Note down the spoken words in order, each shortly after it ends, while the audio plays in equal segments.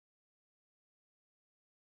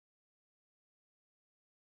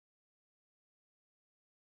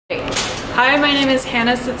Hi, my name is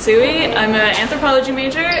Hannah Satsui. I'm an anthropology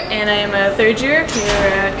major and I am a third year here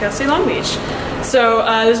at Cal State Long Beach. So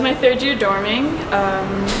this is my third year dorming.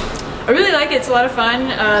 I really like it. It's a lot of fun.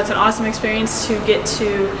 It's an awesome experience to get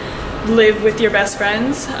to live with your best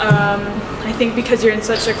friends. I think because you're in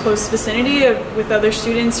such a close vicinity with other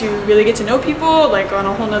students, you really get to know people like on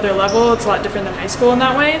a whole nother level. It's a lot different than high school in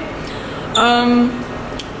that way.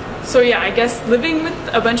 So yeah, I guess living with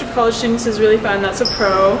a bunch of college students is really fun. That's a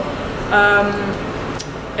pro.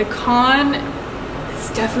 A con is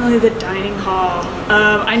definitely the dining hall.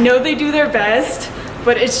 I know they do their best,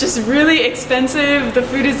 but it's just really expensive. The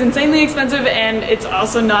food is insanely expensive and it's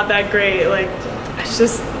also not that great. Like, it's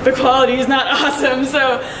just, the quality is not awesome.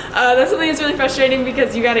 So that's something that's really frustrating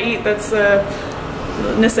because you gotta eat. That's a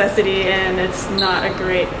necessity and it's not a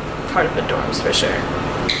great part of the dorms for sure.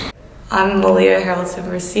 I'm Malia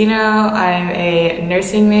Harold-Supercino. I'm a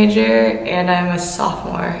nursing major and I'm a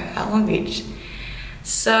sophomore at Long Beach.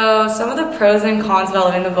 So some of the pros and cons about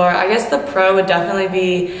living the dorm, I guess the pro would definitely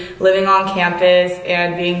be living on campus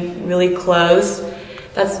and being really close.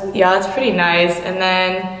 That's pretty nice. And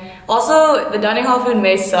then also the dining hall food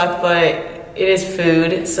may suck, but it is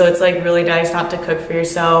food, so it's like really nice not to cook for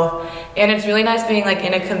yourself. And it's really nice being like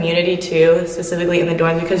in a community too, specifically in the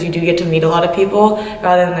dorms, because you do get to meet a lot of people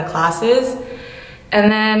rather than the classes.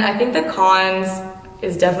 And then I think the cons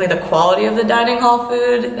is definitely the quality of the dining hall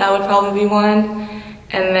food. That would probably be one.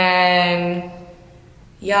 And then,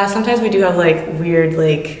 yeah, sometimes we do have like weird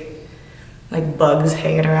like bugs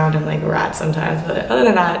hanging around and like rats sometimes, but other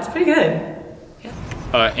than that, it's pretty good.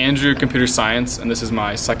 Andrew, computer science, and this is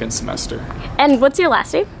my second semester. And what's your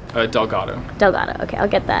last name? Delgado. Delgado, okay, I'll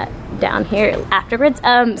get that down here afterwards.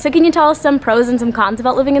 So can you tell us some pros and some cons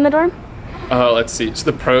about living in the dorm? Let's see,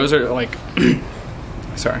 so the pros are like,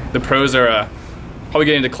 sorry, the pros are probably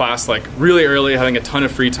getting into class like really early, having a ton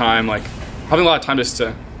of free time, like having a lot of time just to,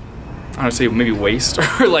 I don't know, say maybe waste,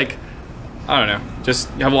 or like, I don't know, just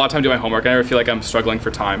have a lot of time doing my homework. I never feel like I'm struggling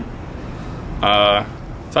for time. So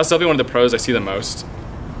that's definitely one of the pros I see the most.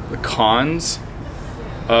 The cons,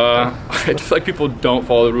 I feel like people don't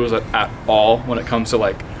follow the rules at all when it comes to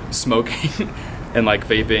like smoking and like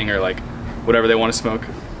vaping or like whatever they want to smoke.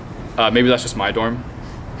 Maybe that's just my dorm.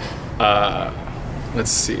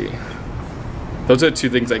 Let's see. Those are the two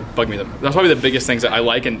things that bug me. That's probably the biggest things that I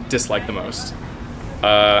like and dislike the most.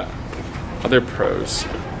 Other pros.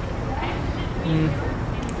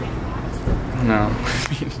 No,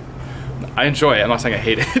 I mean, I enjoy it. I'm not saying I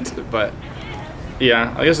hate it, but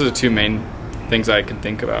yeah, I guess those are the two main things I can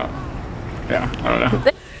think about. Yeah, I don't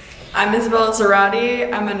know. I'm Isabella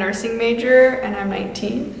Zarati. I'm a nursing major and I'm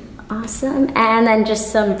 19. Awesome. And then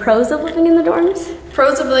just some pros of living in the dorms?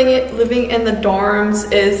 Pros of living in the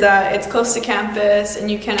dorms is that it's close to campus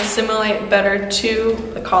and you can assimilate better to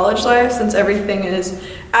the college life since everything is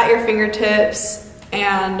at your fingertips.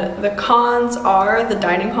 And the cons are the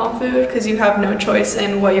dining hall food because you have no choice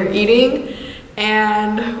in what you're eating.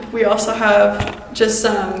 And we also have just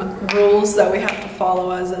some rules that we have to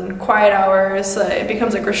follow, as in quiet hours. It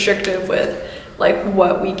becomes like restrictive with like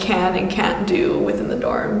what we can and can't do within the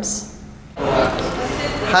dorms.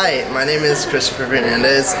 Hi, my name is Christopher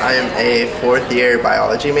Fernandez. I am a fourth year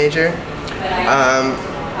biology major.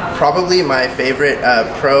 Probably my favorite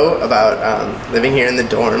pro about living here in the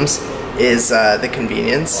dorms is the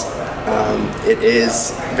convenience.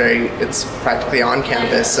 It's practically on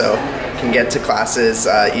campus, so can get to classes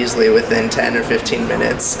easily within 10 or 15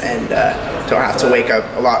 minutes and don't have to wake up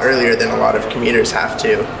a lot earlier than a lot of commuters have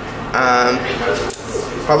to.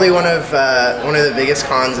 Probably one of the biggest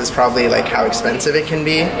cons is probably like how expensive it can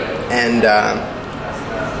be, and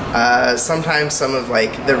sometimes some of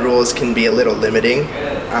like the rules can be a little limiting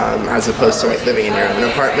as opposed to like living in your own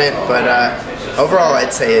apartment, but overall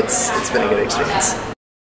I'd say it's been a good experience.